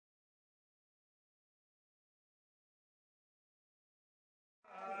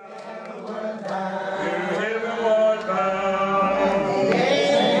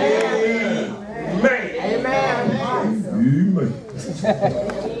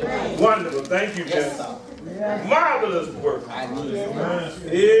Wonderful. Thank you, Jennifer. Marvelous work. Amen.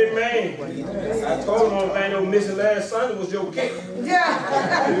 I told them the only thing they were missing last Sunday was your cake.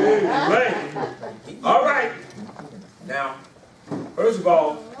 Amen. All right. Now, first of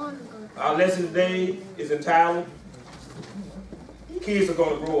all, our lesson today is entitled, Kids Are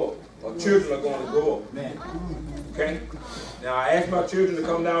Going to Grow Up, or Children Are Going to Grow Up. Okay? Now, I asked my children to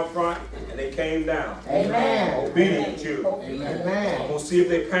come down front, and they came down. Amen. Obedient children. Amen. I'm going to see if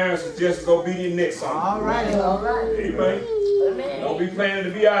their parents are just as obedient next Sunday. All right. All right. Amen. Amen. Don't be planning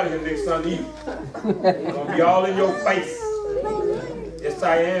to be out of here next Sunday either. I'm going to be all in your face. Yes,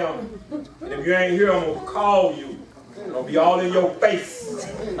 I am. And if you ain't here, I'm going to call you. I'm going to be all in your face.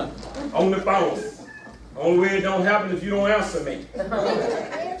 On the phone. Only way it don't happen if you don't answer me.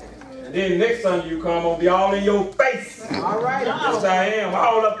 And then next Sunday you come, I'm going to be all in your face. All right. Yes, I am.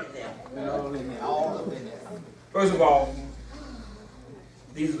 All up in there. All in there. All up in there. First of all,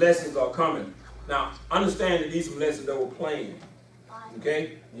 these lessons are coming. Now, understand that these are lessons that we're playing.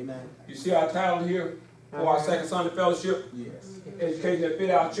 Okay? Amen. You see our title here for our second Sunday fellowship? Yes. Education that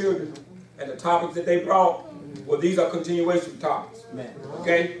fit our children and the topics that they brought. Well, these are continuation topics. Amen.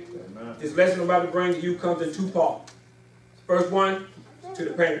 Okay? Amen. This lesson I'm about to bring to you comes in two parts. First one, to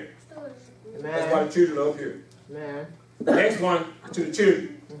the parents. Amen. That's why the children are up here. Amen. The next one, to the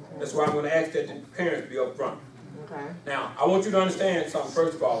children. That's why I'm going to ask that the parents be up front. Okay. Now, I want you to understand something,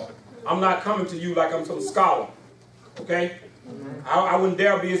 first of all. I'm not coming to you like I'm some scholar. Okay? I wouldn't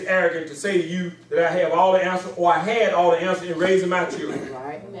dare be as arrogant to say to you that I have all the answers, or I had all the answers in raising my children.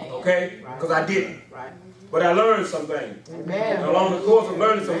 Right. Okay? Because I didn't. Right. But I learned some things. Amen. And along the course of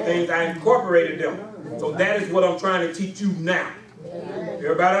learning some things, I incorporated them. So that is what I'm trying to teach you now.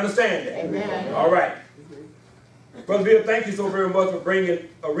 Everybody understand that? Amen. All right. Brother Bill, thank you so very much for bringing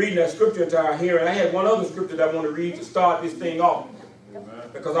reading that scripture into our hearing. I had one other scripture that I want to read to start this thing off.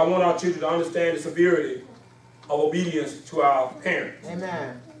 Because I want our children to understand the severity of obedience to our parents.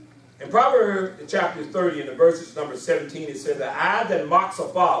 Amen. In Proverbs chapter 30, in the verses number 17, it says, "The eye that mocks a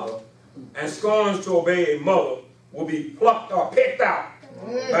father and scorns to obey a mother will be plucked or picked out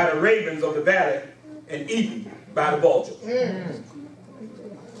by the ravens of the valley and eaten by the vultures."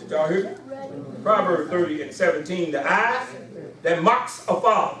 Did y'all hear me? Proverbs 30 and 17, "The eye that mocks a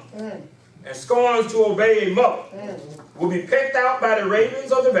father and scorns to obey a mother will be picked out by the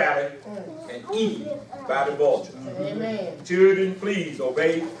ravens of the valley and eaten by the vultures." Amen. Children, please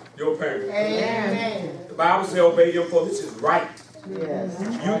obey your parents. Amen. The Bible says obey them, for this is right. Yes.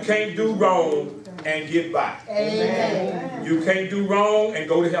 You can't do wrong and get by. Amen. You can't do wrong and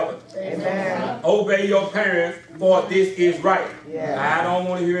go to heaven. Amen. Obey your parents, for this is right. Yes. I don't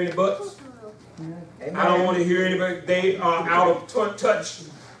want to hear any buts. Amen. I don't want to hear anybody. They are out of touch.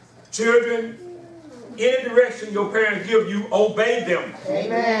 Children, any direction your parents give you, obey them.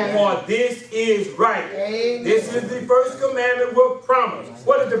 Amen. For this is right. Amen. This is the first commandment with promise.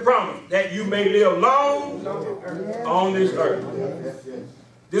 What is the promise? That you may live long on this earth.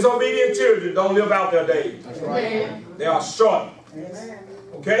 Disobedient children don't live out their days. Amen. They are short.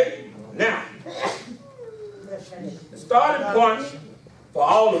 Okay? Now, the starting point for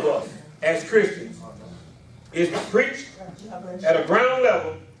all of us as Christians is to preach at a ground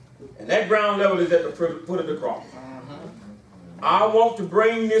level. And that ground level is at the foot of the cross. I want to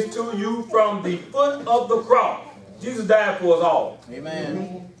bring this to you from the foot of the cross. Jesus died for us all.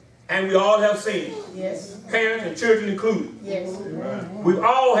 Amen. And we all have sinned. Yes. Parents and children included. Yes. We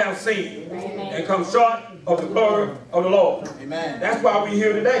all have sinned. Amen. And come short of the glory of the Lord. Amen. That's why we're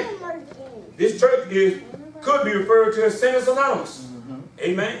here today. This church could be referred to as Sinners Anonymous.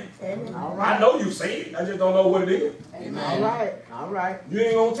 Amen. Amen. All right. I know you've seen. I just don't know what it is. Amen. All right. All right. You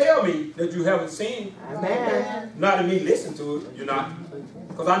ain't going to tell me that you haven't seen. Amen. Not to me listen to it. You're not.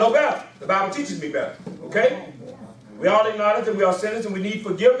 Because I know better. The Bible teaches me better. Okay? We all acknowledge that we are sinners and we need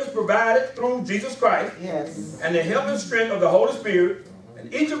forgiveness provided through Jesus Christ. Yes. And the help and strength of the Holy Spirit.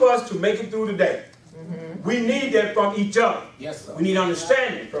 And each of us to make it through the day. We need that from each other. Yes, sir. We need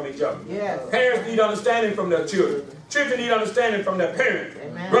understanding from each other. Yes. Parents need understanding from their children. Children need understanding from their parents.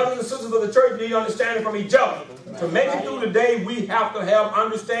 Amen. Brothers and sisters of the church need understanding from each other. Amen. To make it through the day, we have to have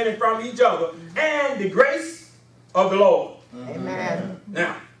understanding from each other and the grace of the Lord. Amen.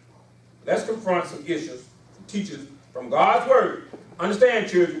 Now, let's confront some issues, some teachers from God's Word. Understand,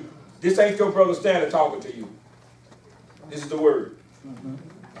 children, this ain't your Brother Stanley talking to you. This is the Word.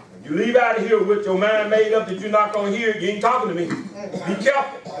 You leave out of here with your mind made up that you're not going to hear it, you ain't talking to me. Be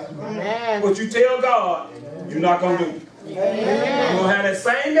careful. Amen. What you tell God, you're not going to do. Amen. You're going to have that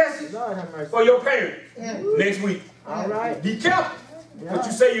same message for your parents next week. All right. Be careful what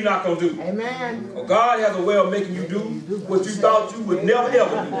you say you're not going to do. Amen. Well, God has a way of making you do what you thought you would never,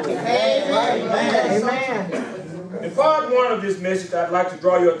 ever do. Amen. Amen. In part one of this message, I'd like to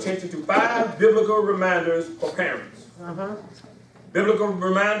draw your attention to 5 biblical reminders for parents. Biblical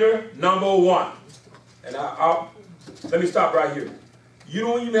reminder number 1. And let me stop right here. You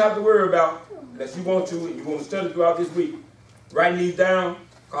don't even have to worry about, unless you want to, and you want to study throughout this week, writing these down,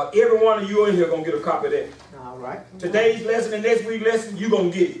 because every one of you in here going to get a copy of that. All right. Today's lesson and next week's lesson, you're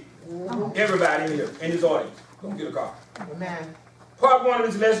going to get it. Everybody in here, in this audience, going to get a copy. Amen. Part 1 of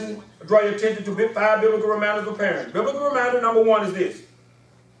this lesson, I draw your attention to 5 biblical reminders for parents. Biblical reminder number 1 is this.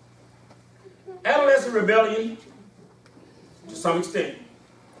 Adolescent rebellion, to some extent,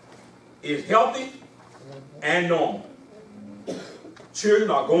 is healthy and normal.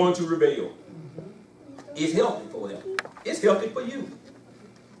 Children are going to rebel. It's healthy for them. It's healthy for you.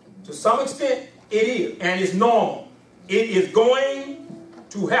 To some extent, it is, and it's normal. It is going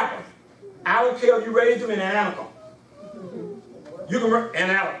to happen. I don't care if you raise them in Antarctica. You can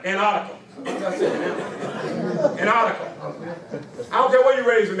Antarctica. Antarctica. I don't care where you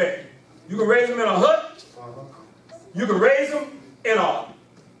raise them at. You can raise them in a hut. You can raise them in a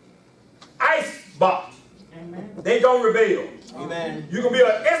ice box. They don't rebel. Amen. You can be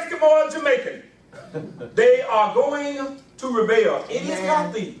an Eskimo or Jamaican. They are going to rebel. It is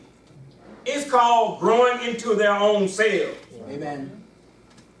healthy. It's called growing into their own selves. Amen.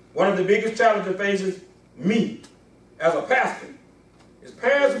 One of the biggest challenges that faces me as a pastor is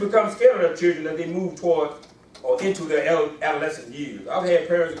parents who become scared of their children as they move toward or into their adolescent years. I've had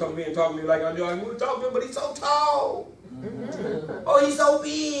parents come to me and talk to me like, I want to talk to him, but he's so tall. Oh, he's so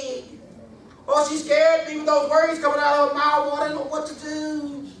big. Oh, she scared me with those words coming out of her mouth. I don't know what to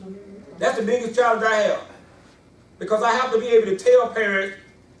do. That's the biggest challenge I have. Because I have to be able to tell parents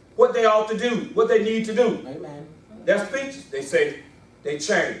what they ought to do, what they need to do. Amen. Their speeches, they say, they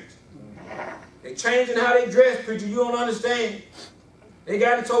change. They change in how they dress, preacher. You don't understand. They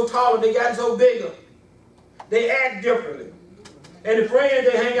got so taller, they got so bigger. They act differently. And the friends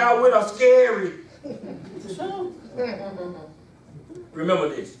they hang out with are scary. Remember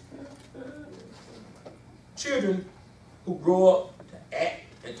this. Children who grow up to act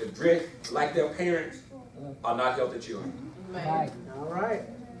and to dress like their parents are not healthy children. Right. All right.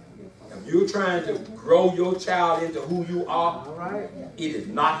 If you're trying to grow your child into who you are, All right. it is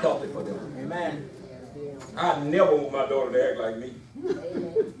not healthy for them. Amen. I never want my daughter to act like me.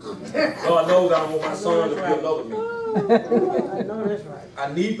 God knows I don't want my son to be another me. I know that's right.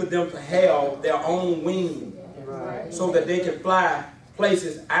 I need for them to have their own wings Right. so that they can fly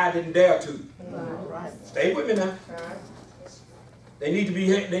places I didn't dare to. Right. Stay with me now. They need to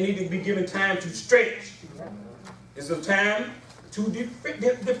be given time to stretch. It's a time to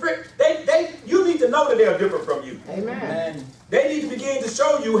different. You need to know that they are different from you. Amen. They need to begin to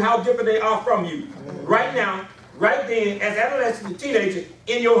show you how different they are from you. Right now, right then, as adolescents and teenagers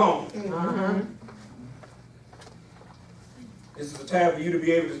in your home. This is a time for you to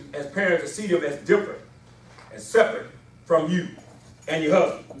be able to, as parents, to see them as different and separate from you and your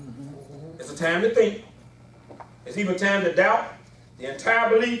husband. It's a time to think. It's even time to doubt the entire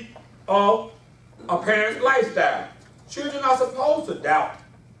belief of a parent's lifestyle. Children are supposed to doubt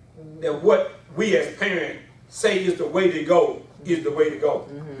that what we as parents say is the way to go is the way to go.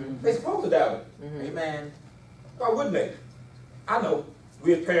 They're supposed to doubt it. Amen. Why wouldn't they? I know.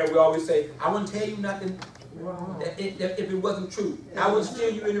 We as parents, we always say, I wouldn't tell you nothing if it wasn't true. I would steer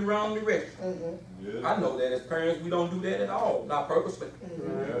you in the wrong direction. I know that as parents, we don't do that at all, not purposely.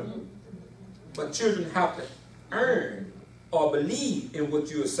 But children have to earn or believe in what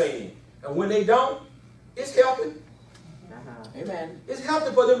you are saying. And when they don't, it's healthy. Amen. It's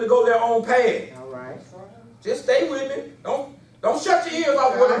healthy for them to go their own path. All right. Just stay with me. Don't shut your ears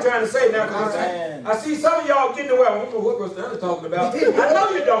off what I'm trying to say now. I see some of y'all getting away. I don't know what Brother Stanley talking about. I know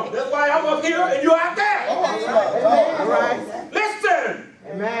you don't. That's why I'm up here and you're out there. All right. Listen.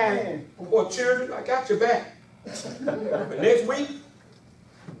 Amen. Boy, children, I got your back. But next week,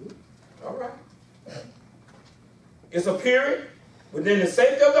 all right. It's a period within the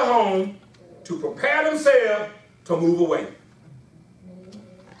safety of the home to prepare themselves to move away.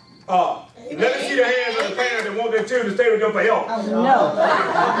 Let me see the hands of the parents that want their children to stay with them forever. No.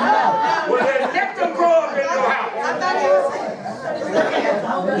 Well, then let them grow up in your house.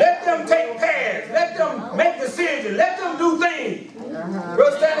 Let them take paths. Let them make decisions. Let them do things.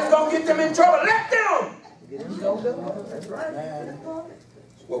 Brother Stanley's going to get them in trouble. Let them. That's right.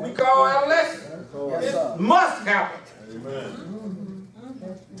 What we call adolescence. This must happen.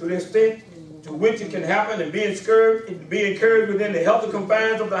 To the extent to which it can happen and be encouraged within the healthy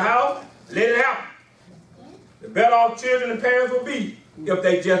confines of the house, let it happen. The better off children and parents will be if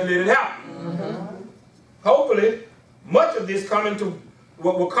they just let it happen. Hopefully, much of this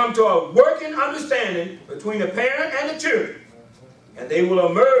will come to a working understanding between the parent and the children, and they will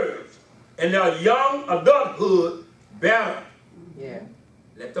emerge in their young adulthood better. Yeah.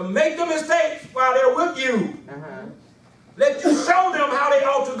 Let them make the mistakes while they're with you. Let you show them how they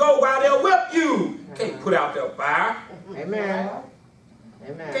ought to go while they're with you. Can't put out their fire. Amen.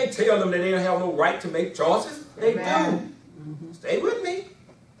 Amen. Can't tell them that they don't have no right to make choices. They do. Stay with me.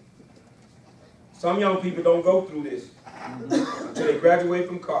 Some young people don't go through this until they graduate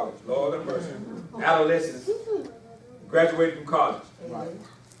from college. Lord have mercy. Adolescents graduate from college.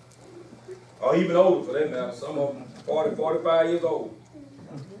 Or even older for that matter. Some of them 40, 45 years old.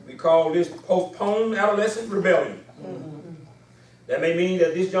 We call this postponed adolescent rebellion. That may mean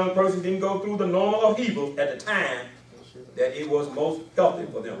that this young person didn't go through the normal upheaval at the time that it was most healthy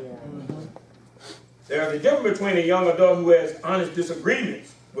for them. There's a difference between a young adult who has honest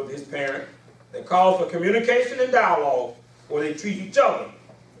disagreements with his parent that calls for communication and dialogue, or they treat each other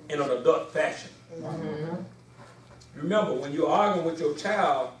in an adult fashion. Remember, when you're arguing with your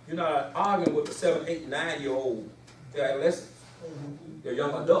child, you're not arguing with the 7, 8, 9-year-old. They're adolescents. They're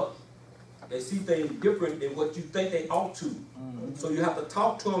young adults. They see things different than what you think they ought to. So you have to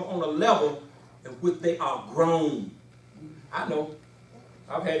talk to them on a level in which they are grown. I know.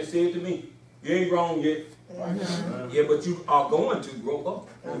 I've had it said to me, you ain't grown yet. Yeah, but you are going to grow up.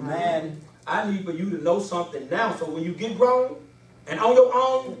 Amen. I need for you to know something now, so when you get grown and on your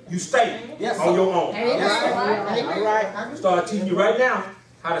own, you stay on your own. All right. Start teaching you right now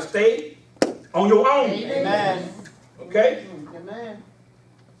how to stay on your own. Amen. Okay? Amen.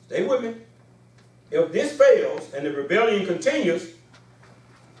 Stay with me. If this fails and the rebellion continues,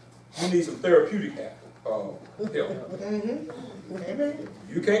 you need some therapeutic help.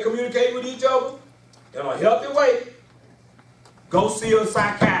 You can't communicate with each other in a healthy way, go see a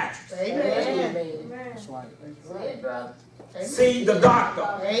psychiatrist. That's right. See the doctor.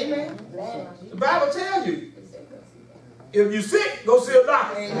 Amen. The Bible tells you, if you're sick, go see a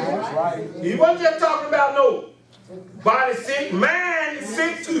doctor. That's right. He wasn't just talking about no body sick, mind is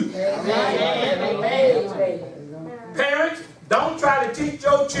sick too. Parents, don't try to teach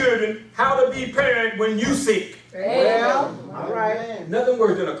your children how to be parent when you sick. Well, all right. Nothing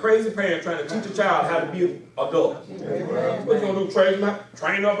worse than a crazy parent trying to teach a child how to be an adult. What you gonna do? Train them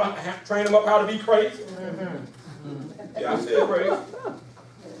up how to be crazy? Yeah, I said crazy.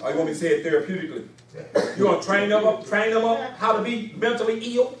 Or you want me to say it therapeutically? You gonna train them up how to be mentally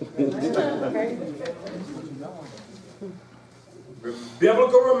ill?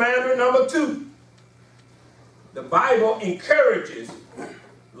 Biblical reminder number 2. The Bible encourages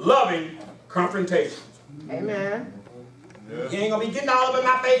loving confrontations. Amen. You ain't gonna be getting all up in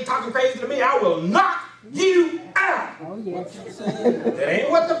my face talking crazy to me. I will knock you out. That ain't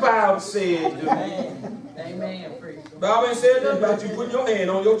what the Bible said. Amen. The Bible ain't said nothing about you putting your hand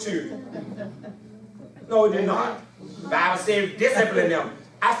on your children. No, it did not. The Bible said discipline them.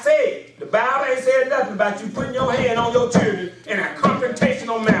 I said, the Bible ain't said nothing about you putting your hand on your children in a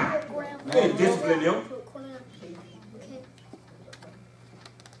confrontational manner. You ain't discipline them.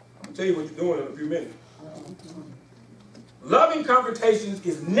 I'll tell you what you're doing in a few minutes. Loving confrontations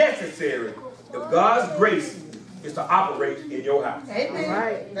is necessary if God's grace is to operate in your house. Amen.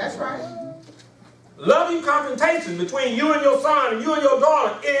 Right. That's right. Loving confrontation between you and your son and you and your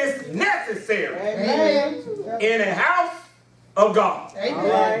daughter is necessary. Amen. In a house of God.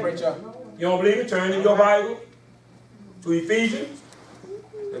 Amen. Right. You don't believe me? Turn in your Bible to Ephesians.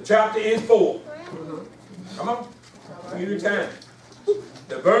 The chapter is 4. Come on. Give me time.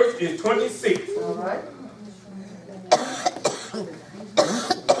 The verse is 26. All right.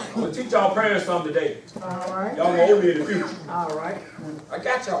 I'm going to teach y'all parents something today. All right. Y'all going to owe me in the future. All right. I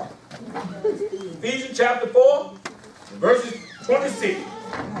got y'all. Ephesians chapter 4, verses 26.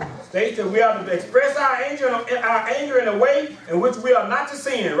 States that we are to express our anger in a way in which we are not to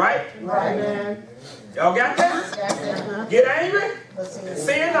sin, right? Right. Y'all got that? Get angry and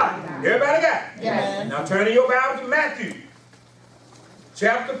sin not. Everybody got it? Yeah. Now turn in your Bible to Matthew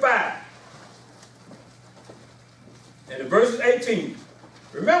chapter 5. And the verses 18.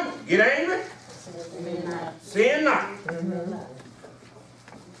 Remember, get angry, sin not.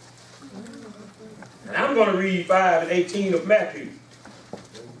 And I'm going to read 5 and 18 of Matthew.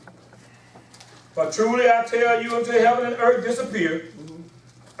 For truly I tell you, until heaven and earth disappear,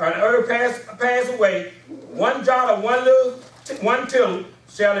 and earth pass away, one jot or one tittle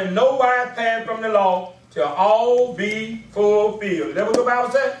shall in no wise pass from the law till all be fulfilled. Is that what the Bible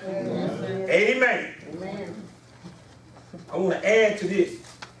says? Amen. Amen. I want to add to this.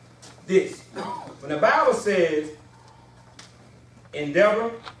 When the Bible says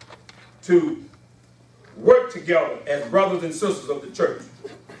endeavor to work together as brothers and sisters of the church.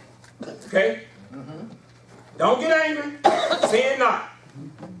 Okay? Don't get angry. Sin not.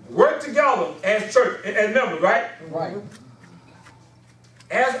 Work together as church, as members, right? Right.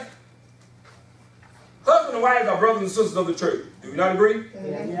 As husband and wives are brothers and sisters of the church. Do you not agree?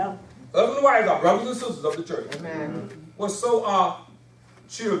 Yeah. Husband and wives are brothers and sisters of the church. Amen. Well, so are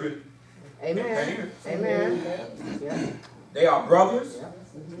children. Amen. Amen. Yeah. They are brothers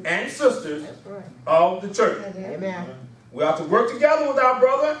and sisters of the church. Amen. We are to work together with our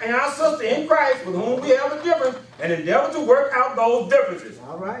brother and our sister in Christ, with whom we have a difference, and endeavor to work out those differences.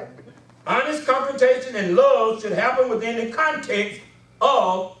 All right. Honest confrontation and love should happen within the context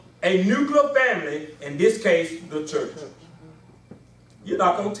of a nuclear family, in this case, the church. You're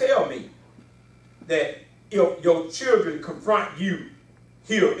not going to tell me that if your children confront you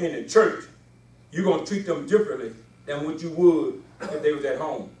here in the church, you're going to treat them differently than what you would if they was at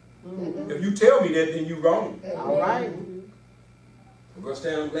home. If you tell me that, then you're wrong. All right. Brother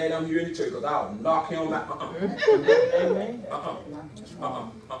Stanley, I'm glad I'm here in the church, because I'll knock him out.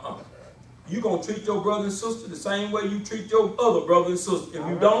 You're going to treat your brother and sister the same way you treat your other brother and sister. If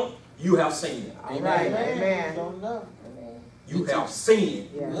you don't, you have sinned. All right. Amen. You have sinned.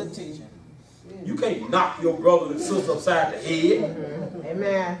 Good teaching. You can't knock your brother and sister upside the head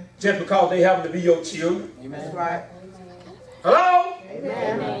Amen. just because they happen to be your children. That's right. Hello?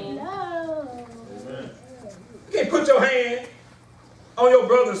 Amen. You can't put your hand on your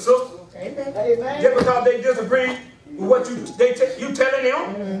brother and sister just because they disagree with what you telling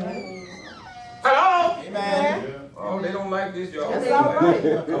them. Hello? Amen. Oh, they don't like this, y'all. That's all right. They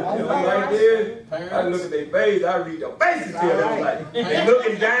don't like this. I look at their face, I read their faces here. They like, they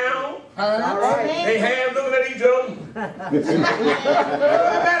looking down. All right. They hands looking at each other. Man,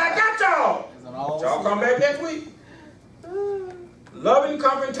 I got y'all. Y'all come back next week. Loving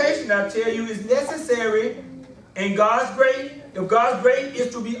confrontation, I tell you, is necessary in God's grace. If God's grace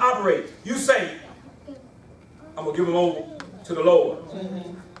is to be operated, you say, I'm going to give them over to the Lord.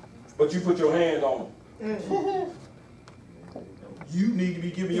 But you put your hands on them. You need to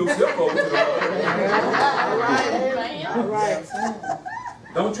be giving yourself over to the Lord. All right. All right.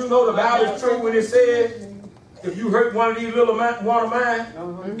 Don't you know the Bible is true when it says, if you hurt one of these little one of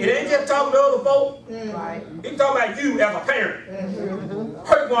mine, it ain't just talking to other folk. Right. It's talking about you as a parent.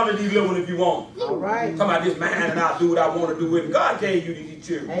 Hurt one of these little ones if you want. All right. Talking about this man and I'll do what I want to do with it. God gave you these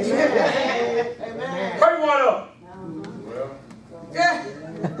children. Amen. Amen. Hurt one of them. Yeah.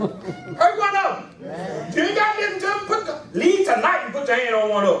 Hurt one of them. You ain't got to listen to them. Leave tonight and put your hand on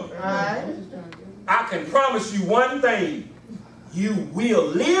one of them. Right. I can promise you one thing. You will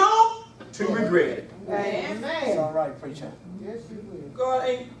live to regret it. Amen. It's all right, preacher. Yes, you will. God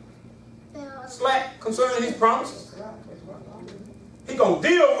ain't slack concerning his promises. He gonna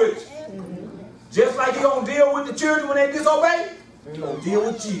deal with you. Just like he gonna deal with the children when they disobey, he gonna deal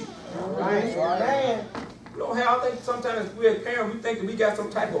with you. All right. Amen. We don't have, I think sometimes we as parents, we think that we got some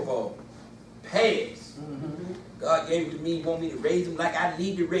type of pass. God gave it to me, he want me to raise him like I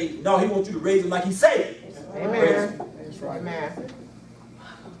need to raise him. No, he wants you to raise him like he said. Amen. Amen.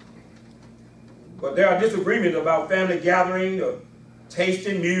 But there are disagreements about family gathering,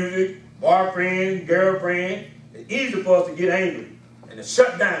 tasting music, boyfriend, girlfriend. It's easy for us to get angry and to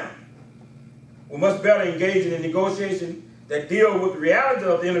shut down. We must better engage in a negotiation that deal with the reality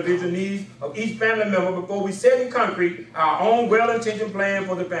of the individual needs of each family member before we set in concrete our own well-intentioned plan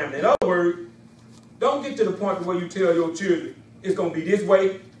for the family. In other words, don't get to the point where you tell your children it's going to be this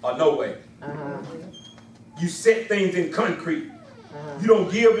way or no way. You set things in concrete. You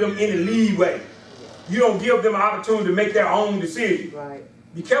don't give them any leeway. You don't give them an opportunity to make their own decision. Right.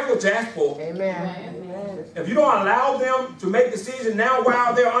 Be careful what you ask for. Amen. If you don't allow them to make decisions now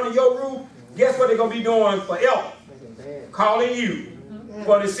while they're under your roof, guess what they're going to be doing forever? Calling you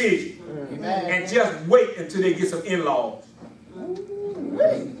for a decision. And just wait until they get some in-laws.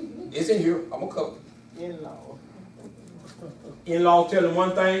 It's in here. I'm going to cover it. In-law. In-laws tell them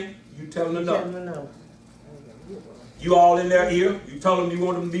one thing, you tell them another. You all in their ear. You tell them you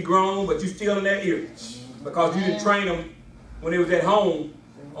want them to be grown, but you still in their ear. Because you didn't train them when they was at home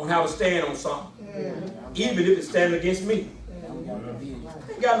on how to stand on something. Even if it's standing against me.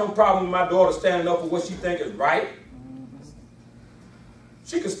 I ain't got no problem with my daughter standing up for what she thinks is right.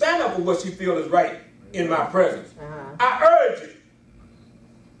 She can stand up for what she feels is right in my presence. I urge it.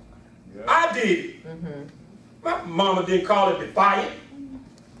 I did it. My mama didn't call it defiant.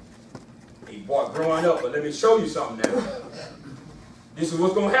 Hey boy, growing up, but let me show you something now. This is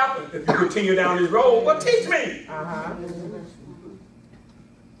what's going to happen if you continue down this road. Well, teach me.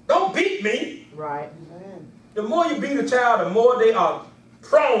 Don't beat me. Right. The more you beat a child, the more they are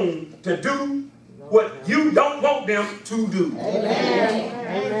prone to do what you don't want them to do. Amen.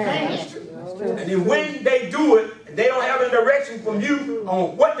 Amen. And then when they do it, and they don't have a direction from you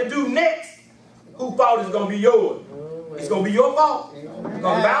on what to do next, whose fault is going to be yours? It's going to be your fault. Because the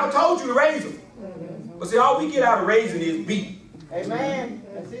Bible told you to raise them. But see, all we get out of raising is beat. Amen.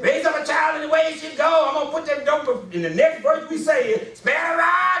 Raise up a child in the way it should go. I'm going to put that dope in the next verse we say is, spare a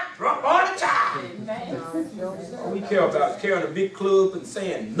rod, drop on a child. All we care about is carrying a big club and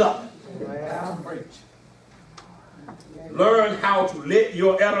saying nothing. Learn how to let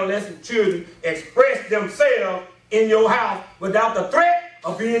your adolescent children express themselves in your house without the threat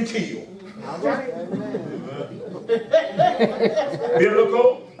of being killed.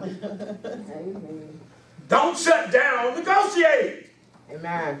 Biblical. Don't shut down, negotiate.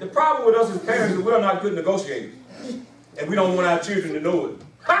 Amen. The problem with us as parents is we're not good negotiators. And we don't want our children to know it.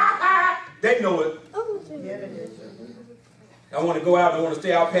 Ha ha! They know it. I want to go out and I want to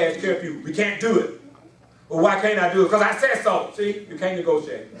stay out past curfew. We can't do it. Well, why can't I do it? Because I said so. See, you can't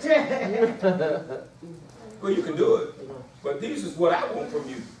negotiate. Well, you can do it. But this is what I want from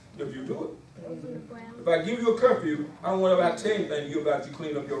you if you do it. If I give you a curfew, I don't want to tell anything to you about you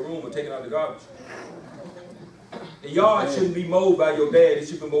cleaning up your room or taking out the garbage. The yard shouldn't be mowed by your dad. It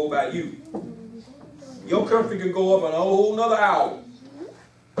should be mowed by you. Your curfew can go up in a whole nother hour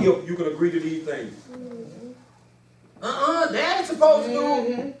if you can agree to these things. Dad's supposed to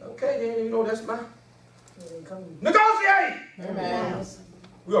do. Okay, then you know that's mine. Negotiate! Amen.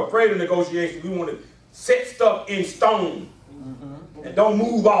 We're afraid of negotiation. We want to set stuff in stone and don't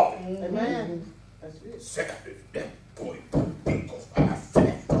move off it. Amen. Set that point. Because I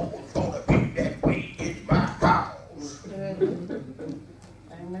said it's gonna be that way in my house.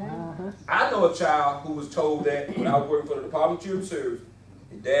 Amen. I know a child who was told that when I was working for the Department of Children's Services.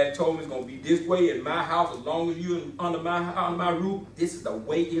 His dad told me it's going to be this way in my house as long as you're under my roof. This is the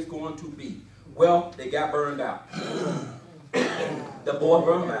way it's going to be. Well, they got burned out. The boy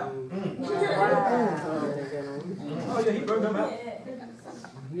burned them out. Oh, yeah, he burned them out.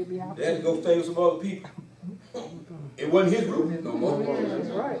 They had to go stay with some other people. It wasn't his roof no more. That's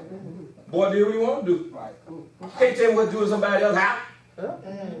right. Boy did what he wanted to do. Can't tell him what to do in somebody else's house.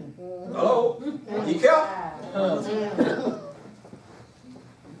 Hello? You care?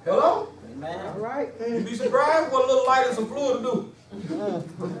 Hello? All right. You'd be surprised what a little light and some fluid will do.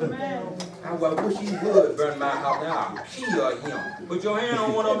 I wish he would burn my house now. I'll kill him. Put your hand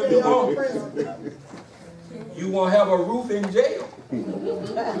on one of them if you want. You won't have a roof in jail.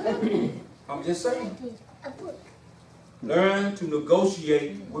 I'm just saying. Learn to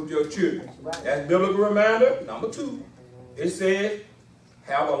negotiate with your children. That's biblical reminder. Number 2. It says,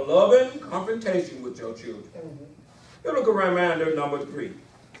 have a loving confrontation with your children. Biblical reminder number 3.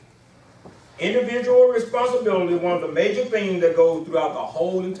 Individual responsibility is one of the major things that goes throughout the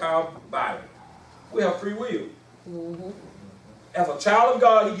whole entire Bible. We have free will. As a child of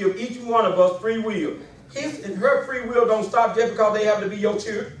God, He gives each one of us free will. His and her free will don't stop just because they happen to be your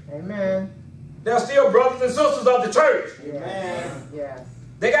children. Amen. They're still brothers and sisters of the church. Yes. Yes.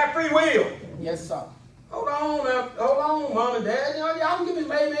 They got free will. Yes, sir. Hold on now. Hold on, Mom and Dad. Y'all can give me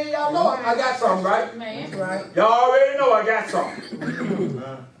maybe. Y'all know I got something, right? That's right. Y'all already know I got something.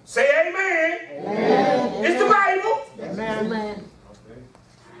 Say amen. Amen. It's the Bible. Amen. Amen.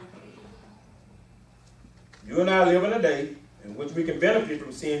 You and I live in a day in which we can benefit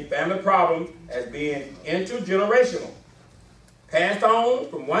from seeing family problems as being intergenerational. Passed on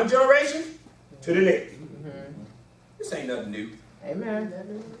from one generation to the next. This ain't nothing new. Amen.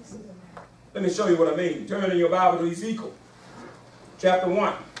 Let me show you what I mean. Turn in your Bible to Ezekiel, chapter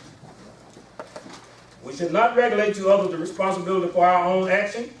 1. We should not regulate to others the responsibility for our own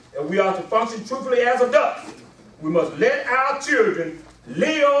action, and we are to function truthfully as adults. We must let our children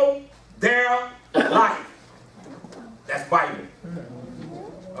live their life. That's Bible.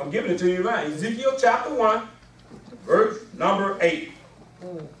 I'm giving it to you right. Ezekiel chapter 1, verse number 8.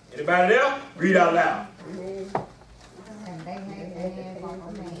 Anybody there? Read out loud. And they had the hands off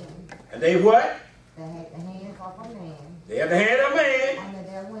a man. And they what? They had the hands off a man. They have the hand of man Under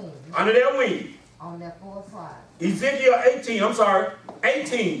their wings. under their wing. On their four sides. Ezekiel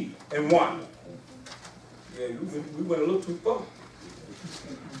 18 and 1. Yeah, we went a little too far.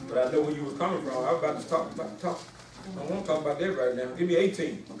 But I know where you was coming from. I was about to talk. I don't want to talk about that right now. Give me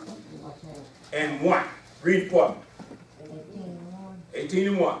 18 and 1. Read it for me. 18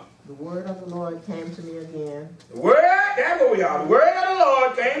 and 1. The word of the Lord came to me again, The word, that's where we are. The word of the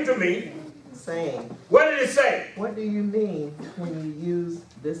Lord came to me. saying, What did it say? what do you mean when you use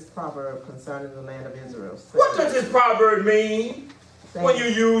this proverb concerning the land of Israel? What does this proverb mean? when you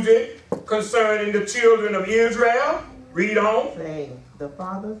use it concerning the children of Israel. Read on. saying, the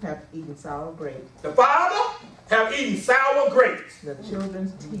fathers have eaten sour grapes. The father have eaten sour grapes. The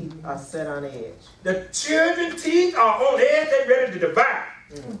children's teeth are set on edge. The children's teeth are on edge. They're ready to devour.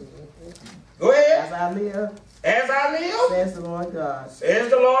 Go ahead. As I live, As I live, says the Lord God, says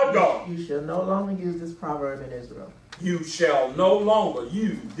the Lord God, you shall no longer use this proverb in Israel. you shall no longer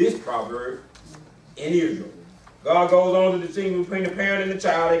use this proverb in Israel. God goes on to distinguish between the parent and the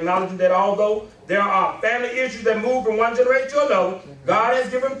child, acknowledging that although there are family issues that move from one generation to another, God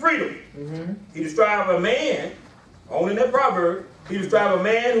has given freedom. He describes a man, only in that proverb, he describes a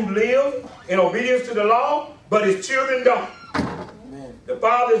man who lives in obedience to the law, but his children don't. The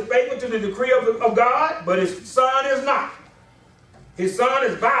father is faithful to the decree of God, but his son is not. His son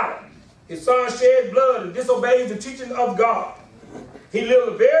is violent. His son sheds blood and disobeys the teaching of God. He lives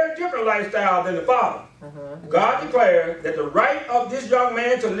a very different lifestyle than the father. God declares that the right of this young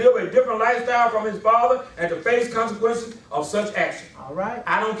man to live a different lifestyle from his father and to face consequences of such action. All right.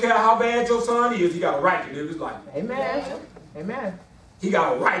 I don't care how bad your son is, he got a right to live his life. Amen. Amen. He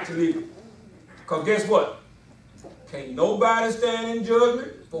got a right to live it. Because guess what? Can't nobody stand in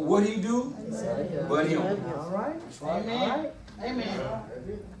judgment for what he do but him. All right. Amen. Amen.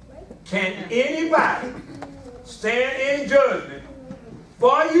 Can anybody stand in judgment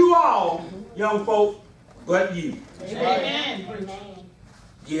for you all, young folk, but you? Amen.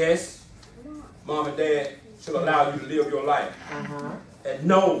 Yes, mom and dad should allow you to live your life. And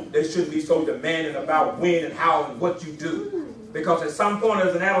no, they shouldn't be so demanding about when and how and what you do. Because at some point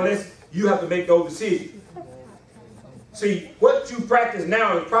as an adolescent, you have to make those decisions. See, what you practice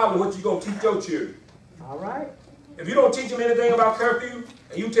now is probably what you're going to teach your children. All right. If you don't teach them anything about curfew,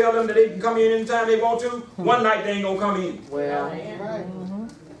 and you tell them that they can come in anytime they want to, one night they ain't going to come in. Well,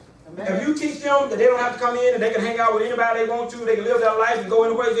 If you teach them that they don't have to come in and they can hang out with anybody they want to, they can live their life and go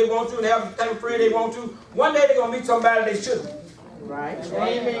any ways they want to and have the type of friend they want to, one day they're going to meet somebody they shouldn't. right.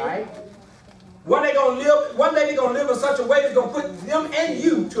 Right. One day they're going to live in such a way that's going to put them and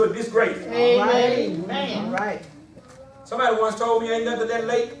you to a disgrace. Amen. All right. Somebody once told me ain't nothing that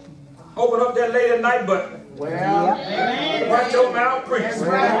late. Open up that late at night button. Well, Watch your mouth, preach.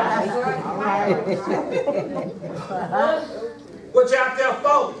 all right. What you out there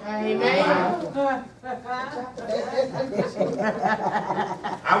for?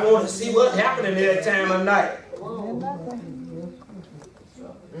 I want to see what's happening at that time of night.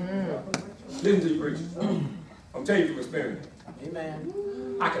 Listen to you, preacher. I'm telling you from experience.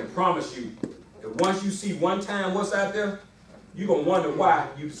 Amen. I can promise you that once you see one time what's out there, you're going to wonder why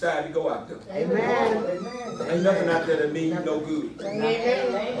you decided to go out there. Amen. Ain't nothing out there that means you no good.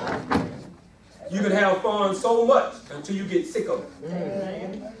 You can have fun so much until you get sick of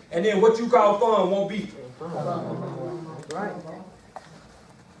it. And then what you call fun won't be. Right.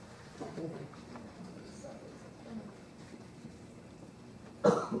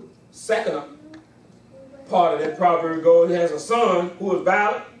 Second part of that proverb goes, it has a son who is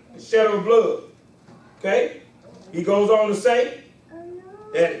violent and shed of blood. Okay? He goes on to say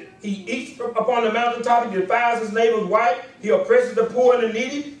that he eats upon the mountaintop, he defiles his neighbor's wife, he oppresses the poor and the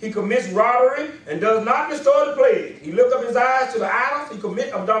needy, he commits robbery and does not destroy the pledge. He lifts up his eyes to the idols, he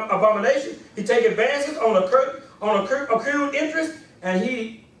commits abomination, he takes advances on accrued interest, and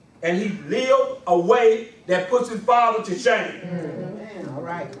he lives a way that puts his father to shame. All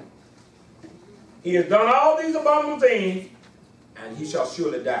right. He has done all these abominable things, and he shall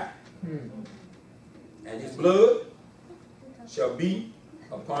surely die. And his blood shall be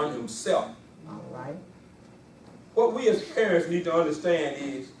upon himself. All right. What we as parents need to understand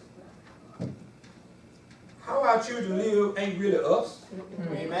is how our children live ain't really us.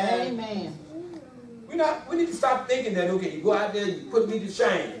 Amen. We need to stop thinking that, okay, you go out there and you put me to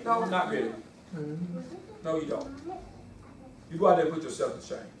shame. No, not really. No, you don't. You go out there and put yourself to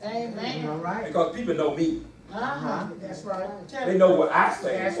shame. Amen. All right. Because people know me. That's right. They know what I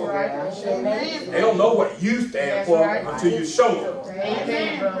stand for. Amen. They don't know what you stand for until you show them.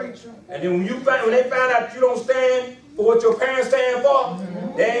 Amen. And then when they find out you don't stand for what your parents stand for,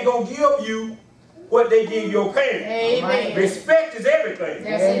 they ain't gonna give you what they give your parents. Amen. Respect is everything.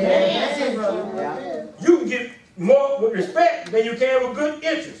 Amen. You can get more with respect than you can with good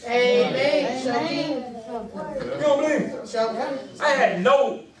interest. Amen. You don't believe me? I had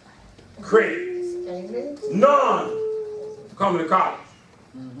no credit. None coming to college.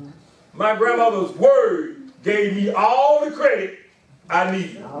 My grandmother's word gave me all the credit I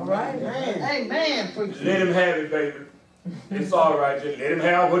needed. All right. Amen. Let him have it, baby. It's all right. Just let him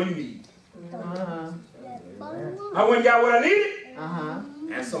have what he needs. I went and got what I needed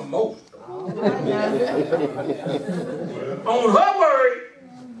and some more stuff. On her word,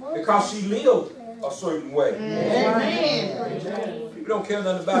 because she lived a certain way. Amen. People don't care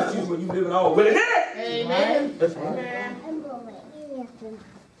nothing about you when you living all willy-nilly. Amen.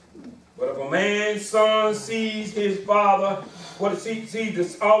 But if a man's son sees his father,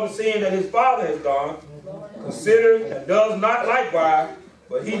 sees all the sin that his father has done, considers and does not likewise,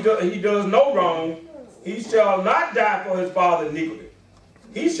 but he does no wrong, he shall not die for his father's iniquity.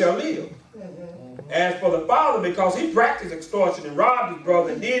 He shall live. As for the father, because he practiced extortion and robbed his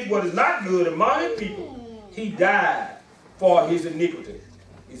brother and did what is not good among his people, he died for his iniquity.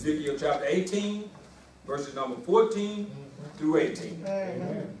 Ezekiel chapter 18, verses number 14 through 18.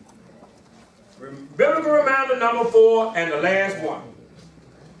 Biblical reminder number 4 and the last one.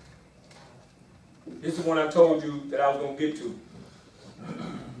 This is one I told you that I was going to get to.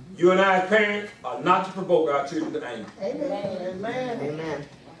 You and I as parents are not to provoke our children to anger. Amen. Amen.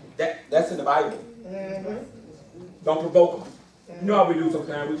 That's in the Bible. Don't provoke them. You know how we do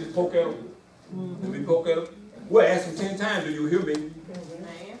sometimes. We just poke at them. And we poke at them. We'll ask them 10 times, do you hear me?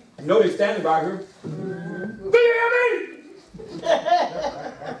 You know they're standing right here. Do you hear me?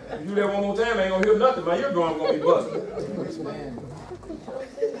 You do that one more time, I ain't going to hear nothing. My eardrum going to be busted.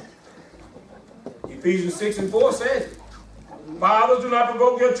 Ephesians 6 and 4 says, fathers, do not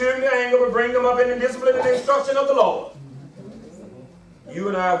provoke your children to anger, but bring them up in the discipline and instruction of the Lord. You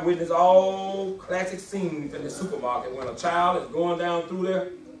and I have witnessed all classic scenes in the supermarket when a child is going down through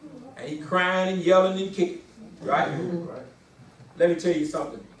there and he's crying and yelling and kicking. Right? Let me tell you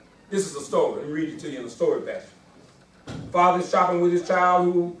something. This is a story. Let me read it to you in a story fashion. Father is shopping with his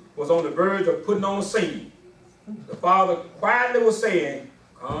child who was on the verge of putting on a scene. The father quietly was saying,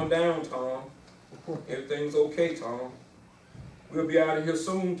 calm down, Tom. Everything's okay, Tom. We'll be out of here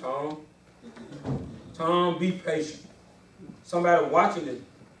soon, Tom. Tom, be patient. Somebody watching it.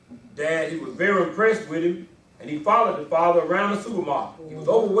 Dad, he was very impressed with him, and he followed the father around the supermarket. He was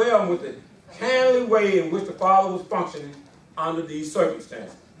overwhelmed with the kindly way in which the father was functioning under these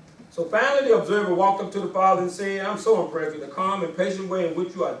circumstances. So finally the observer walked up to the father and said, I'm so impressed with the calm and patient way in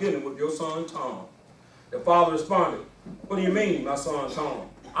which you are dealing with your son, Tom. The father responded, what do you mean, my son, Tom?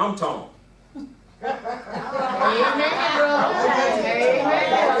 I'm Tom. Amen, brother.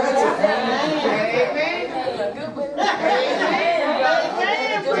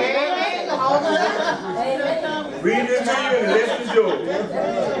 Read this to you and listen to yours.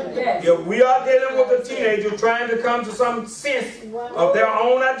 If we are dealing with a teenager trying to come to some sense of their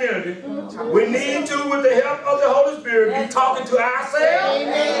own identity, we need to, with the help of the Holy Spirit, be talking to ourselves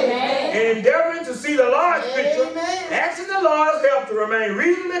and endeavoring to see the large picture, asking the Lord's help to remain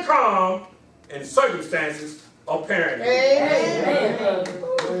reasonably calm in circumstances of parenting.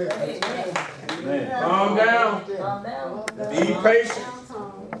 Calm down. Be patient.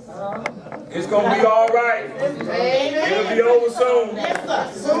 It's going to be all right. It'll be over soon.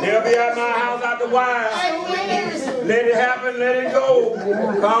 They'll be at my house out the wire. Let it happen, let it go.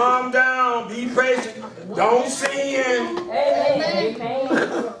 Calm down. Be patient. Don't sin.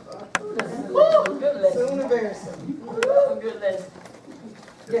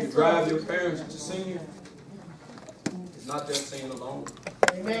 If you drive your parents to sin, it's not that sin alone.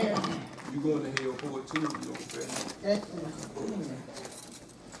 Amen. You're going to hell for it too if you don't pray.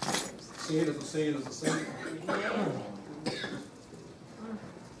 Sin is a sin is a sin.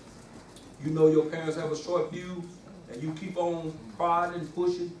 You know your parents have a short fuse and you keep on prodding and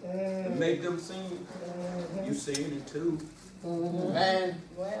pushing and make them sin. You sin it too. Well,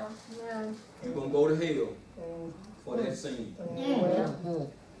 You're going to go to hell for that sin.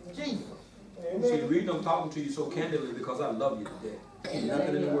 Jesus. See, the reason I'm talking to you so candidly because I love you to death.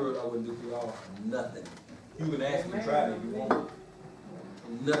 Nothing in the world I wouldn't do for y'all. Nothing. You can ask me to try it if you want.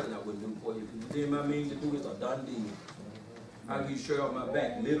 Nothing I wouldn't do for you. If you did my means to do, it's a done deal. I'll give you shirt off my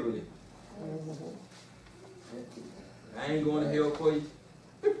back, literally. I ain't going to hell for you.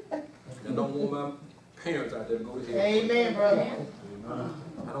 I don't want my parents out there to go to hell. Amen, brother.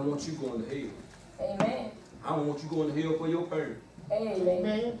 I don't want you going to hell. Amen. I don't want you going to hell for your parents.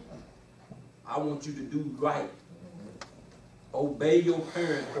 Amen. I want you to do right. Obey your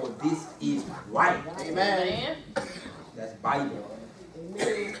parents, for this is right. Amen. That's Bible.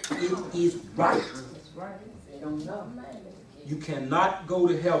 It is right. You cannot go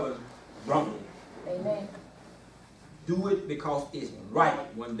to heaven wrongly. Amen. Do it because it's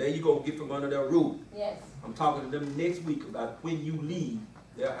right. One day you're going to get from under their roof. Yes. I'm talking to them next week about when you leave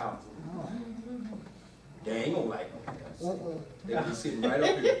their house. They ain't going to like it. They'll be sitting right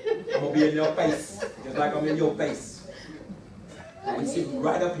up here. I'm going to be in your face, just like I'm in your face. I'm going to be sitting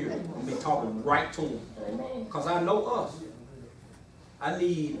right up here. I'm going to be talking right to them. Because I know us. I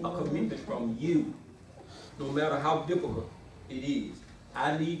need a commitment from you, no matter how difficult it is.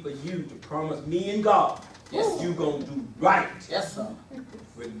 I need for you to promise me and God, yes, you're going to do right. Yes, sir.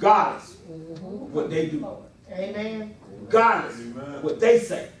 Regardless of what they do. Amen. Regardless of what they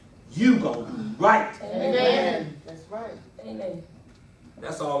say, you going to do right. Amen. That's right. Amen.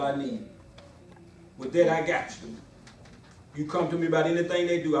 That's all I need. With that, I got you. You come to me about anything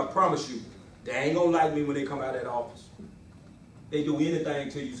they do, I promise you, they ain't going to like me when they come out of that office. They do anything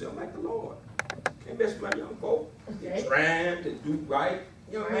to you, say, I'm like the Lord. Can't mess with my young folk. They're trying to do right.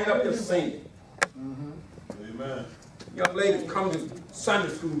 Young man up there singing. Amen. Young ladies, come to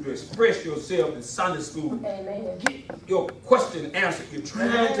Sunday school to express yourself in Sunday school. Amen. Get your question answered. You're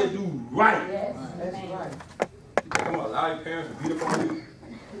trying to do right. Yes. That's right. You think I'm going to allow your parents to beat up on you?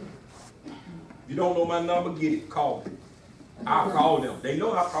 If you don't know my number, get it. Call me. I'll call them. They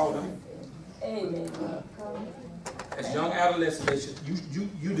know I'll call them. Amen. As young adolescents,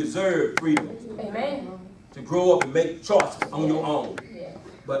 you deserve freedom Amen. to grow up and make choices on your own. Yeah.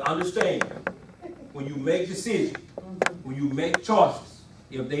 But understand, when you make decisions, when you make choices,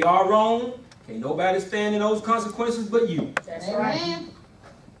 if they are wrong, can't nobody stand in those consequences but you. That's right.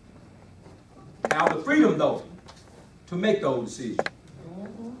 Have the freedom, though, to make those decisions.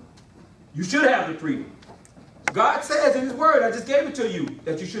 You should have the freedom. God says in His Word, I just gave it to you,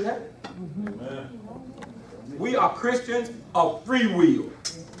 that you should have it. Amen. We are Christians of free will.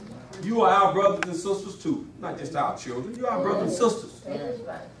 You are our brothers and sisters too, not just our children. You are our brothers and sisters. That's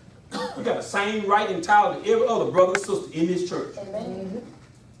right. You got the same right and title to every other brother and sister in this church. Amen.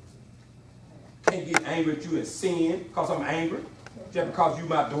 Can't get angry at you and sin because I'm angry, just because you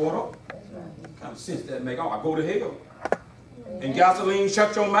my daughter. That's right. What kind of sense that make? Oh, I go to hell. And gasoline,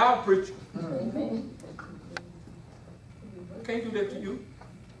 shut your mouth, preacher. Amen. Can't do that to you.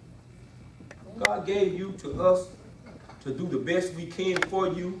 God gave you to us to do the best we can for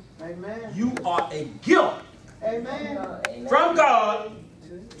you. Amen. You are a gift Amen. Amen. from God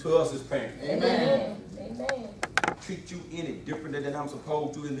to us as parents. Amen. Amen. Treat you any differently than I'm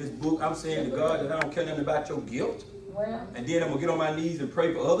supposed to in this book. I'm saying to God that I don't care nothing about your gift. Well, And then I'm going to get on my knees and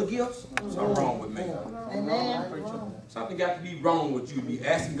pray for other gifts. Something wrong with me. Amen. Something got to be wrong with you to be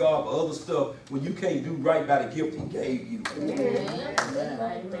asking God for other stuff when you can't do right by the gift He gave you.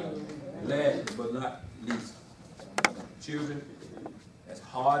 amen. Last but not least, children, as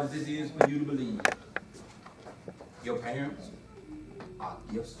hard as it is for you to believe, your parents are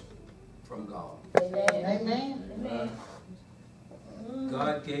gifts from God. Amen. Amen. Amen.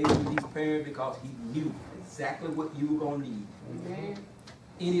 God gave you these parents because He knew exactly what you were going to need. Amen.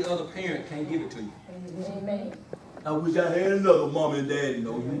 Any other parent can't give it to you. Amen. I wish I had another mom and dad.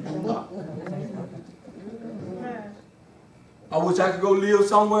 No, you do not. I wish I could go live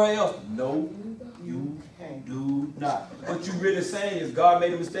somewhere else. No, you do not. What you really saying is God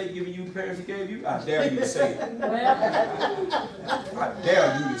made a mistake giving you the parents He gave you? I dare you to say it. Well, I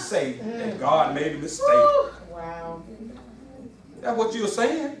dare you to say that God made a mistake. Wow. That's what you're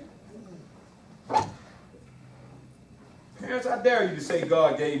saying. Parents, I dare you to say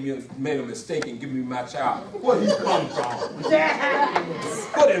God made a mistake and give me my child. Where he come from?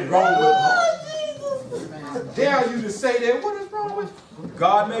 What is wrong with her? I dare you to say that. What is wrong with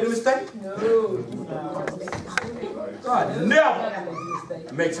God made a mistake? no. God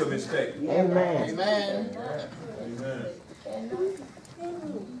never makes a mistake. Amen. Amen. Amen.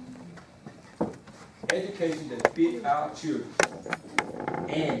 Education that fit our children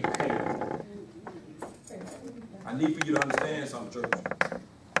and parents. I need for you to understand something, church.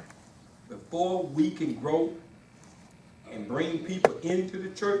 Before we can grow and bring people into the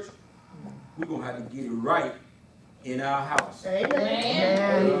church, we're going to have to get it right in our house.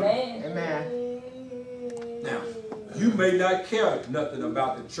 Amen. Amen. Now, you may not care nothing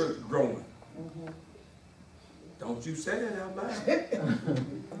about the church growing. Don't you say that out loud.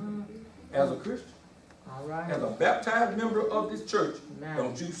 As a Christian, All right. as a baptized member of this church, Amen.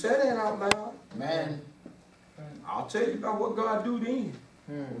 don't you say that out loud. Amen. I'll tell you about what God do then.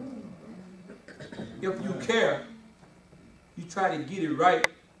 If you care, you try to get it right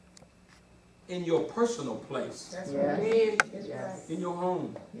in your personal place, That's Yes. right. Yes. in your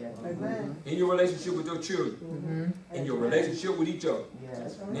home, Yes. Amen. in your relationship with your children, in your relationship with each other.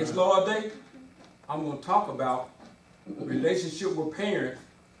 Yes. Next Lord Day, I'm going to talk about relationship with parents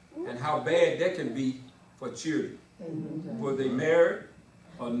and how bad that can be for children, whether they married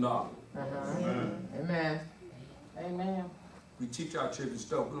or not. Amen. Amen. Amen. We teach our children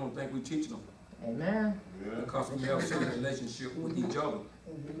stuff. We don't think we're teaching them Amen. because we have certain relationship with each other.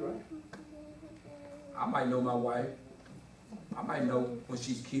 I might know my wife. I might know when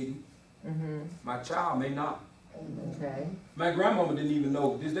she's kidding. My child may not. Okay. My grandmama didn't even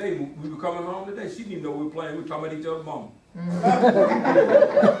know. This day, we were coming home today, she didn't even know we were playing. We were talking about each other's mama.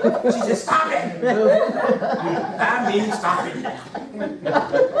 She said, stop it. I mean, stop it.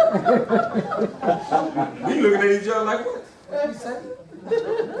 We looking at each other like, what? He said,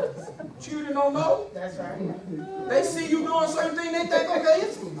 children don't know. That's right. They see you doing certain things, they think, okay,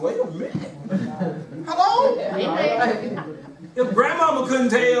 wait a minute. Hello? If grandmama couldn't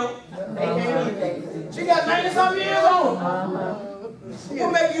tell, she got 90-something years old.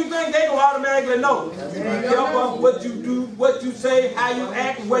 What make you think they gonna automatically know? Help us what you do, what you say, how you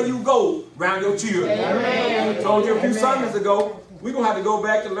act, where you go around your children. I told you a few Sundays ago, we're gonna have to go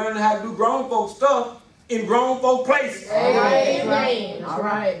back to learning how to do grown folk stuff in grown folk places. Amen. All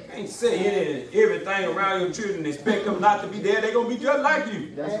right. You ain't say everything around your children and expect them not to be there. They're gonna be just like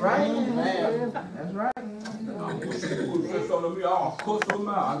you. That's right. That's right. I'll cuss something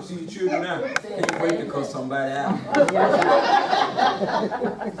out. I can see the children now. Can't wait to cuss somebody out.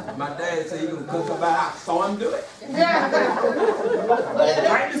 My dad said he gonna cuss somebody out. Saw him do it.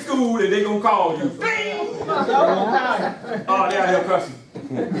 Right to school and they gonna call you. Bing! Oh, they're out here cussing.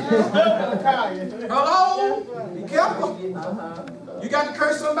 Hello? Be careful. You got to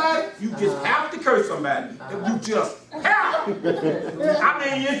curse somebody? You just have to curse somebody. You just have. I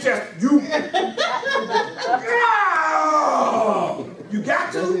mean, it's just you. You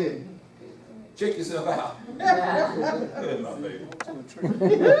got to. Check yourself out. Good, my baby.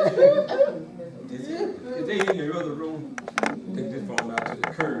 Is they in the other room? Take this phone out to the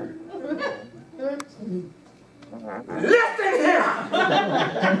curb. Listen here,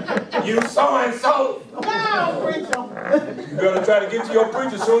 you so-and-so. You better try to get to your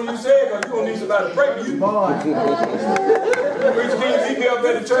preacher as soon as you say it, because you're going to need somebody to pray for you. Preacher can't beat me up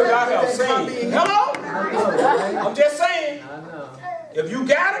at the church, I have seen. Hello? I'm just saying, if you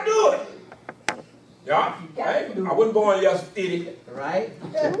got to do it. Yeah, hey, I wasn't born yesterday. Right?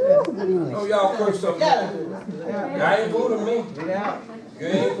 Oh, y'all curse something. Y'all ain't fooling me. You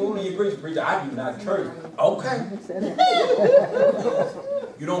ain't fooling your preacher. I do not curse. Okay.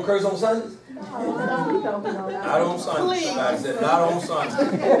 You don't curse on Sundays? Not on Sundays. Somebody said not on Sundays.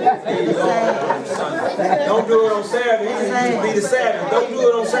 Please don't on Sunday. Don't do it on Saturday. It used to be the Sabbath. Don't do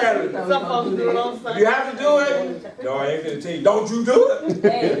it on Saturday. Some folks do it on Sunday. You have to do it. No, I ain't going to tell you. Don't you do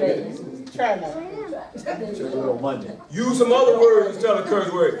it. Try not. Use some other words instead of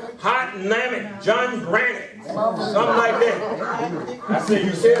curse word. Hot nammit, John Granite. Something like that. I said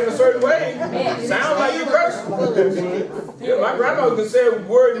you say it in a certain way. Sound like you cursing. Yeah, my grandma could say a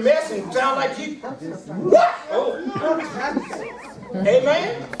word mess and sound like you. What? Oh.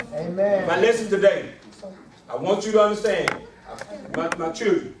 Amen? Amen. My lesson today. I want you to understand. My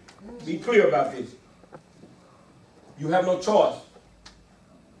children, be clear about this. You have no choice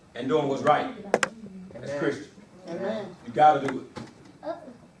in doing what's right. As Christian. Amen. You got to do it.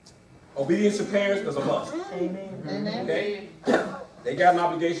 Obedience to parents is a must. Amen. Okay? They got an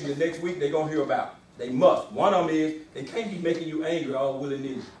obligation the next week they're going to hear about. They must. One of them is they can't be making you angry all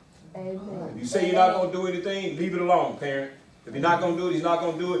willy-nilly. If you say you're not going to do anything, leave it alone, parent. If you're not going to do it, he's not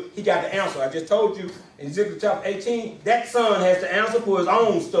going to do it. He got the answer. I just told you in Ezekiel chapter 18, that son has the answer for his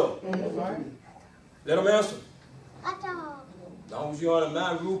own stuff. Let him answer. As long as you're under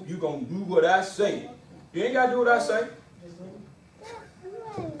my roof, you're going to do what I say. You ain't got to do what I say.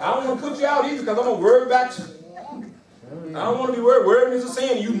 I don't want to put you out either because I'm going to worry about you. I don't want to be worried. Worrying is a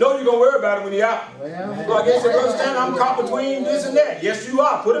sin. You know you're going to worry about it when you're out. So I guess if Brother Stanley, I'm caught between this and that. Yes, you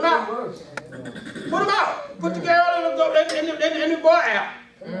are. Put him out. Put him out. Put the girl and the boy out.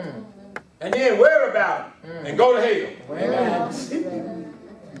 And then worry about him. And go to hell.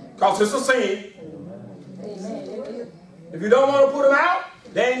 Because it's a sin. If you don't want to put them out,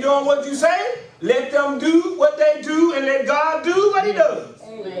 they ain't doing what you say. Let them do what they do and let God do what he does.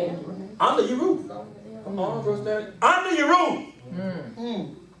 Amen. Under your roof. Come on, Brother Stanley. Under your roof.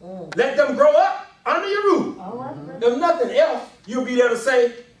 Let them grow up under your roof. If nothing else, you'll be there to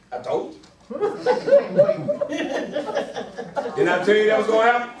say, I told you. Didn't I tell you that was going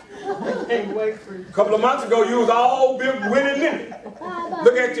to happen? A couple of months ago, you was all big willy-nilly.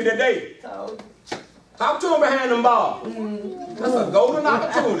 Look at you today. Talk to him behind them bars. That's a golden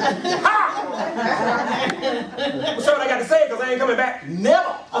opportunity. Ha! What's what I got to say? Because I ain't coming back.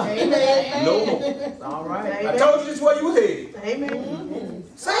 Never. Amen. No more. All right. I told you this is where you was headed. Amen.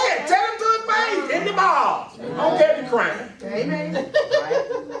 Say it. Tell him to his face. In the bars. I don't care if you're crying. Amen.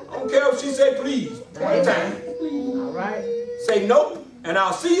 I don't care if she said please. 20 times. All right. Say nope, and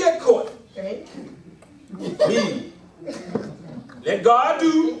I'll see you at court. Okay. Leave. Let God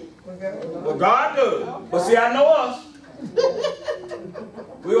do what God does. But see, I know us.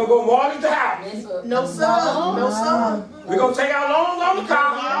 We're going to go mortgage the house. Yes, sir. No, sir. No, sir. We're going to take our loans on the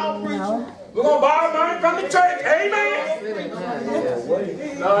car. We're going to borrow money from the church. Amen.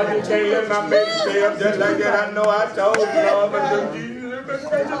 Lord, you can't let my baby stay up just like that. I know I told you, Lord, but you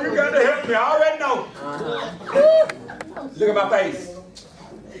got to help me. I already know. Look at my face.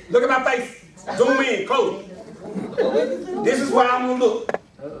 Look at my face. Zoom in, close. This is where I'm going to look.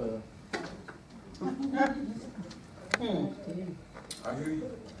 I hear you.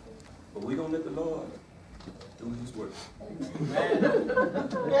 But we're going to let the Lord do his work.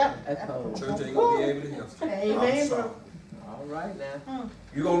 Church ain't going to be able to help you. Amen, bro. All right now.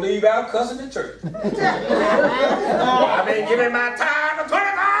 You're going to leave out cussing the church. I've been giving my time for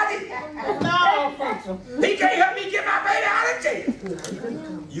 25 years. No, preacher. He can't help me get my baby out of jail.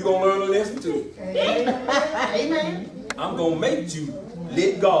 You're going to learn a lesson too. Amen. I'm going to make you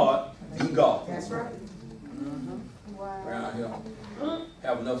let God be God. That's right. Around here.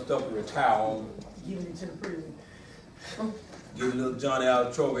 Have enough stuff to retire on. Giving it to the prison. Get little Johnny out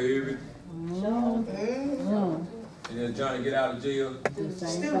of trouble every. And then Johnny get out of jail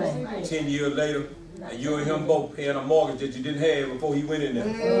 10 years later, and you and him both paying a mortgage that you didn't have before he went in there.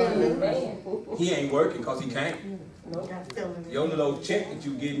 He ain't working because he can't. Your little check that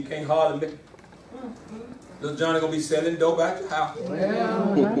you getting can't hardly make. Little Johnny gonna be selling dope at your house.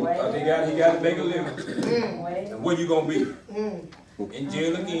 Because he got to make a living. And where you gonna be? In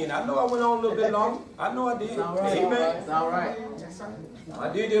jail again. I know I went on a little bit longer. I know I did. Amen. It's all right. I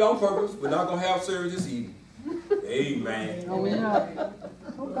did it on purpose. We're not gonna have service this evening. Amen. I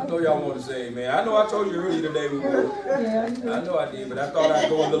know y'all want to say amen. I know I told you earlier today we would. I know I did, but I thought I'd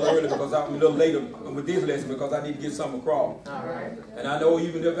go a little early because I'm a little later with this lesson because I need to get something across. All right. And I know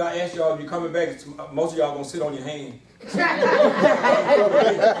even if I ask y'all if you're coming back, most of y'all gonna sit on your hand. You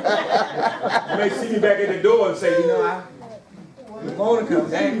may see me back at the door and say, you know, we want to come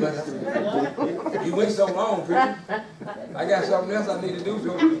back, but you went so long, preacher. I got something else I need to do,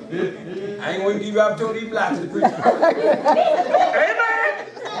 so I ain't going to give you opportunity to lie to the preacher. Amen.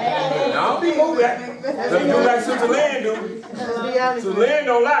 Now, don't be moved back. Let me do like Sister Lang do. Sister Lang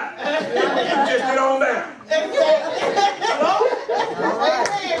don't lie. You just get on down. Hello?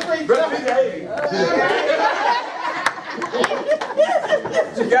 Brother Peter, hey.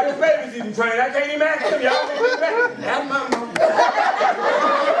 She got the babies even trained. I can't even ask them. Y'all can't back. That's my mama.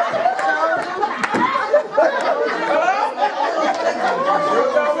 Hello?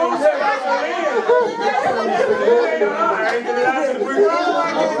 Y'all won't say about the men. I ain't gonna lie to the preacher.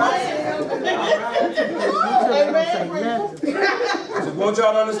 I want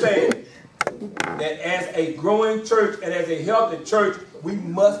y'all to understand that as a growing church and as a healthy church, we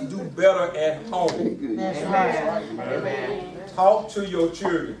must do better at home. That's right. Amen. Talk to your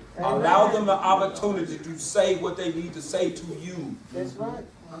children. Allow them the opportunity to say what they need to say to you. That's right.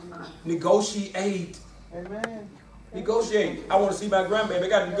 Negotiate. Amen. Negotiate. I want to see my grandbaby. I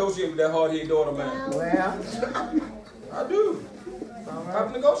got to negotiate with that hard-headed daughter of mine. Well, I do. I have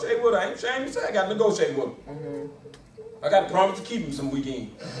to negotiate with her. I ain't ashamed to say I got to negotiate with her. I got to promise to keep him some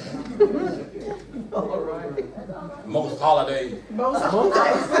weekend. all right. Most holidays. Pick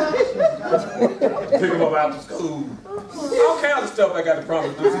him up after school. All kinds of stuff I got to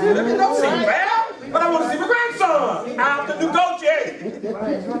promise to do. Let me know. See, man. But I want to see my grandson. I have to negotiate.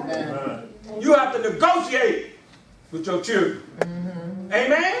 You have to negotiate with your children.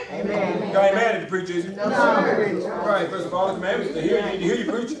 Amen? Amen. Y'all ain't mad at the preacher, is you? No, sir. All right, first of all, the commandments is to hear. You need to hear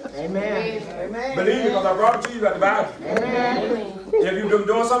your preacher. Amen. Amen. Believe me, because I brought it to you at the Bible. Amen. If you've been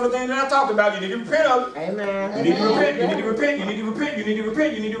doing some of the things that I talked about, you need to repent of it. Amen. You need to repent, you need to repent, you need to repent, you need to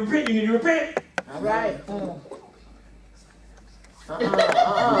repent, you need to repent, you need to repent. All right.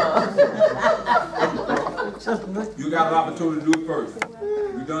 You got an opportunity to do it first. If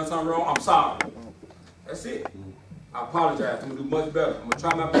you've done something wrong, I'm sorry. That's it. I apologize. I'm going to do much better. I'm going to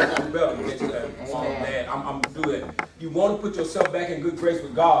try my best to do better next time. I'm going to do that. You want to put yourself back in good grace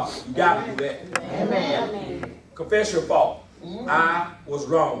with God. You got to do that. Amen. Confess your fault. I was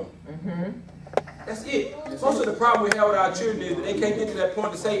wrong. That's it. Most of the problem we have with our children is that they can't get to that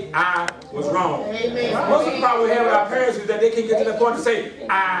point to say, I was wrong. Amen. Most of the problem we have with our parents is that they can't get to that point to say,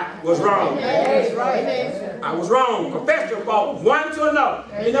 I was wrong. That's right. I was wrong. Confess your fault one to another.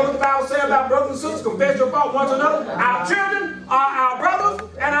 You know what the Bible says about brothers and sisters? Confess your fault one to another. Our children are our brothers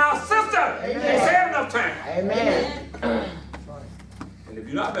and our sisters. They say it enough time. Amen. And if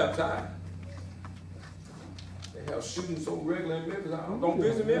you're not baptized, they have shootings so regular in Memphis. I don't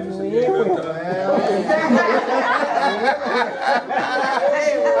visit Memphis and you ain't baptized.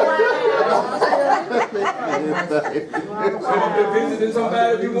 Come up there visiting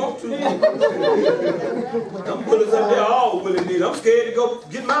somebody if you want to. Them bullets up there all willing to. I'm scared to go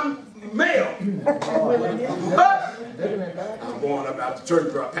get my mail. But I'm going up out the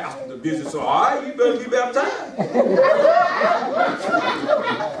church for a pastor to visit, so all right, you better be baptized.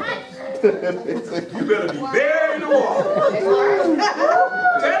 You better be buried in the water.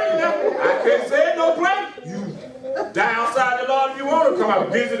 Tell you now, I can't say it no place. You die outside the Lord if you want to come out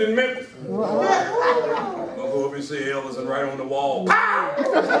and visit in Memphis. I'll go up and see Elvis and write on the wall. Pow!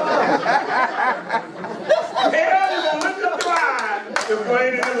 Hell, you're going to lift up your eyes and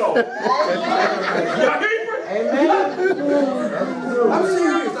complain in the Lord. Y'all hear me? Amen. I'm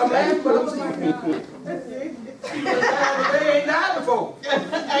serious. I'm laughing, but I'm serious. They ain't died before.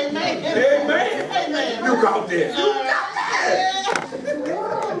 Amen. Amen. Amen. Look out there. Look out there.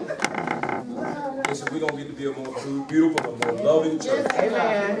 Listen, we're going to get to be a more beautiful, a more loving church.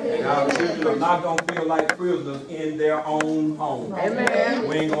 Amen. And our children are not going to feel like prisoners in their own home. Amen.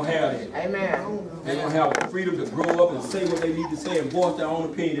 We ain't going to have that. Amen. They're going to have the freedom to grow up and say what they need to say and voice their own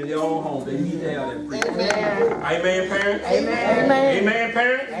opinion in their own home. They need to have that freedom. Amen. Amen, parents? Amen. Amen,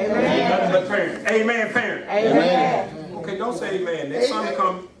 parents? Amen. Nothing but parents. Amen, parents? Amen. Okay, don't say amen. Next Sunday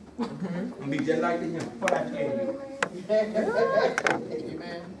come and be just like them. What I tell you.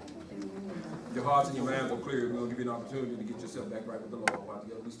 Amen. Your hearts and your minds are clear. We're going to give you an opportunity to get yourself back right with the Lord. While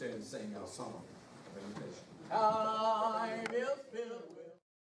together we stand and sing our song. Time is filled with